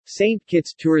St.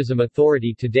 Kitts Tourism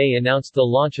Authority today announced the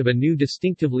launch of a new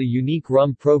distinctively unique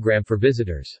rum program for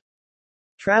visitors.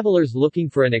 Travelers looking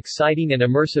for an exciting and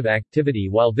immersive activity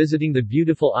while visiting the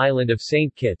beautiful island of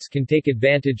St. Kitts can take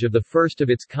advantage of the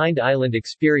first-of-its-kind island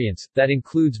experience, that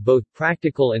includes both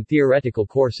practical and theoretical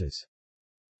courses.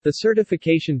 The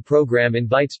certification program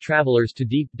invites travelers to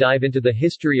deep dive into the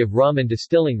history of rum and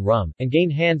distilling rum, and gain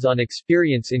hands-on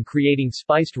experience in creating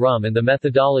spiced rum and the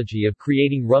methodology of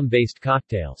creating rum-based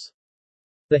cocktails.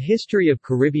 The history of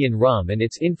Caribbean rum and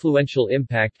its influential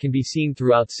impact can be seen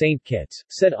throughout St. Kitts,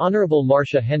 said Honorable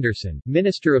Marcia Henderson,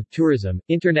 Minister of Tourism,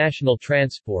 International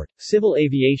Transport, Civil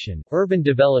Aviation, Urban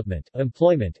Development,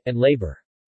 Employment, and Labor.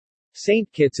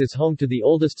 St. Kitts is home to the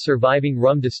oldest surviving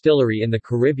rum distillery in the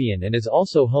Caribbean and is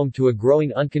also home to a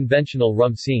growing unconventional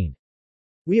rum scene.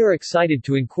 We are excited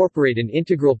to incorporate an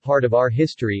integral part of our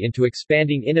history into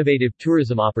expanding innovative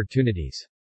tourism opportunities.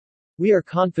 We are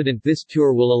confident this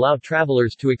tour will allow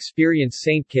travelers to experience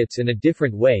St. Kitts in a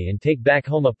different way and take back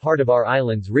home a part of our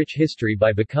island's rich history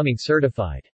by becoming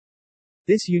certified.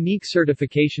 This unique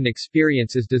certification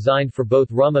experience is designed for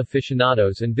both rum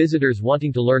aficionados and visitors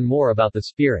wanting to learn more about the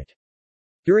spirit.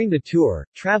 During the tour,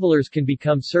 travelers can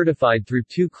become certified through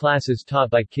 2 classes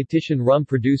taught by Kittitian rum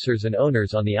producers and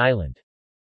owners on the island.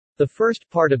 The first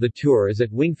part of the tour is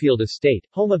at Wingfield Estate,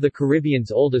 home of the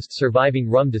Caribbean's oldest surviving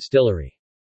rum distillery.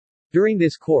 During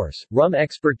this course, rum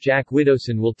expert Jack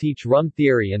Widdowson will teach rum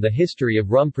theory and the history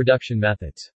of rum production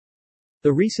methods.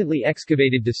 The recently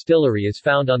excavated distillery is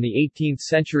found on the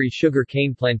 18th-century sugar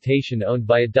cane plantation owned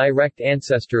by a direct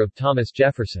ancestor of Thomas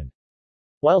Jefferson.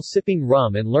 While sipping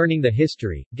rum and learning the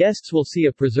history, guests will see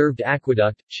a preserved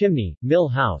aqueduct, chimney, mill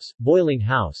house, boiling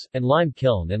house, and lime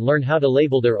kiln and learn how to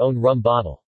label their own rum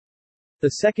bottle.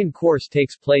 The second course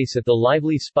takes place at the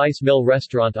lively Spice Mill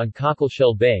restaurant on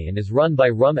Cockleshell Bay and is run by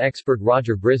rum expert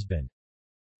Roger Brisbane.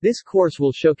 This course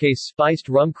will showcase spiced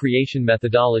rum creation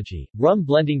methodology, rum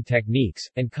blending techniques,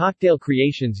 and cocktail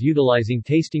creations utilizing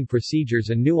tasting procedures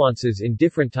and nuances in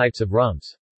different types of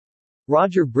rums.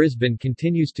 Roger Brisbane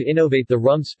continues to innovate the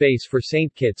rum space for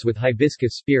St. Kitts with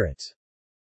hibiscus spirits.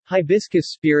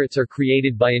 Hibiscus spirits are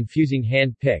created by infusing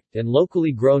hand-picked and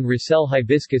locally grown Russell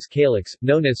hibiscus calyx,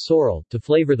 known as sorrel, to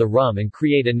flavor the rum and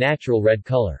create a natural red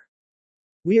color.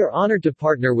 We are honored to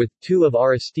partner with 2 of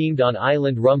our esteemed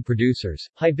on-island rum producers,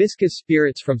 Hibiscus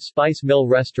Spirits from Spice Mill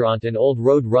Restaurant and Old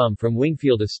Road Rum from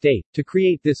Wingfield Estate, to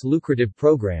create this lucrative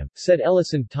program, said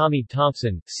Ellison Tommy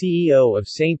Thompson, CEO of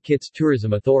St. Kitts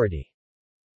Tourism Authority.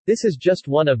 This is just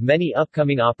one of many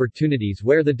upcoming opportunities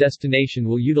where the destination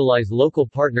will utilize local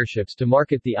partnerships to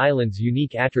market the island's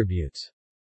unique attributes.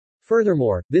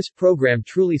 Furthermore, this program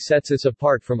truly sets us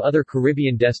apart from other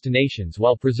Caribbean destinations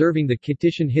while preserving the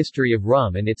Kittitian history of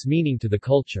rum and its meaning to the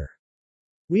culture.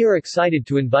 We are excited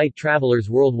to invite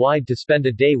travelers worldwide to spend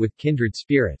a day with kindred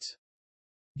spirits.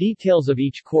 Details of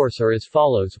each course are as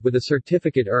follows, with a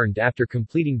certificate earned after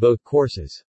completing both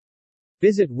courses.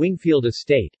 Visit Wingfield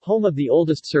Estate, home of the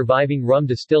oldest surviving rum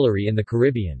distillery in the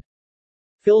Caribbean.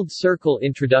 Filled Circle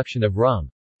Introduction of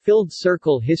Rum. Filled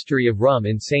Circle History of Rum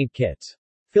in St. Kitts.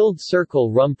 Filled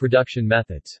Circle Rum Production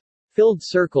Methods. Filled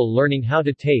Circle Learning how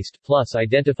to taste plus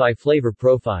identify flavor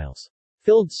profiles.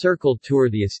 Filled Circle Tour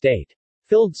the Estate.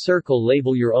 Filled Circle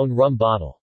Label your own rum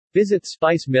bottle. Visit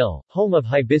Spice Mill, home of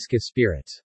hibiscus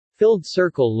spirits. Filled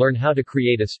Circle Learn how to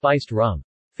create a spiced rum.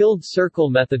 Filled Circle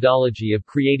Methodology of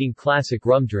creating classic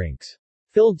rum drinks.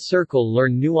 Filled Circle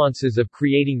Learn nuances of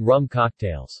creating rum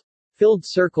cocktails. Filled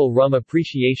Circle Rum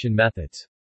Appreciation Methods.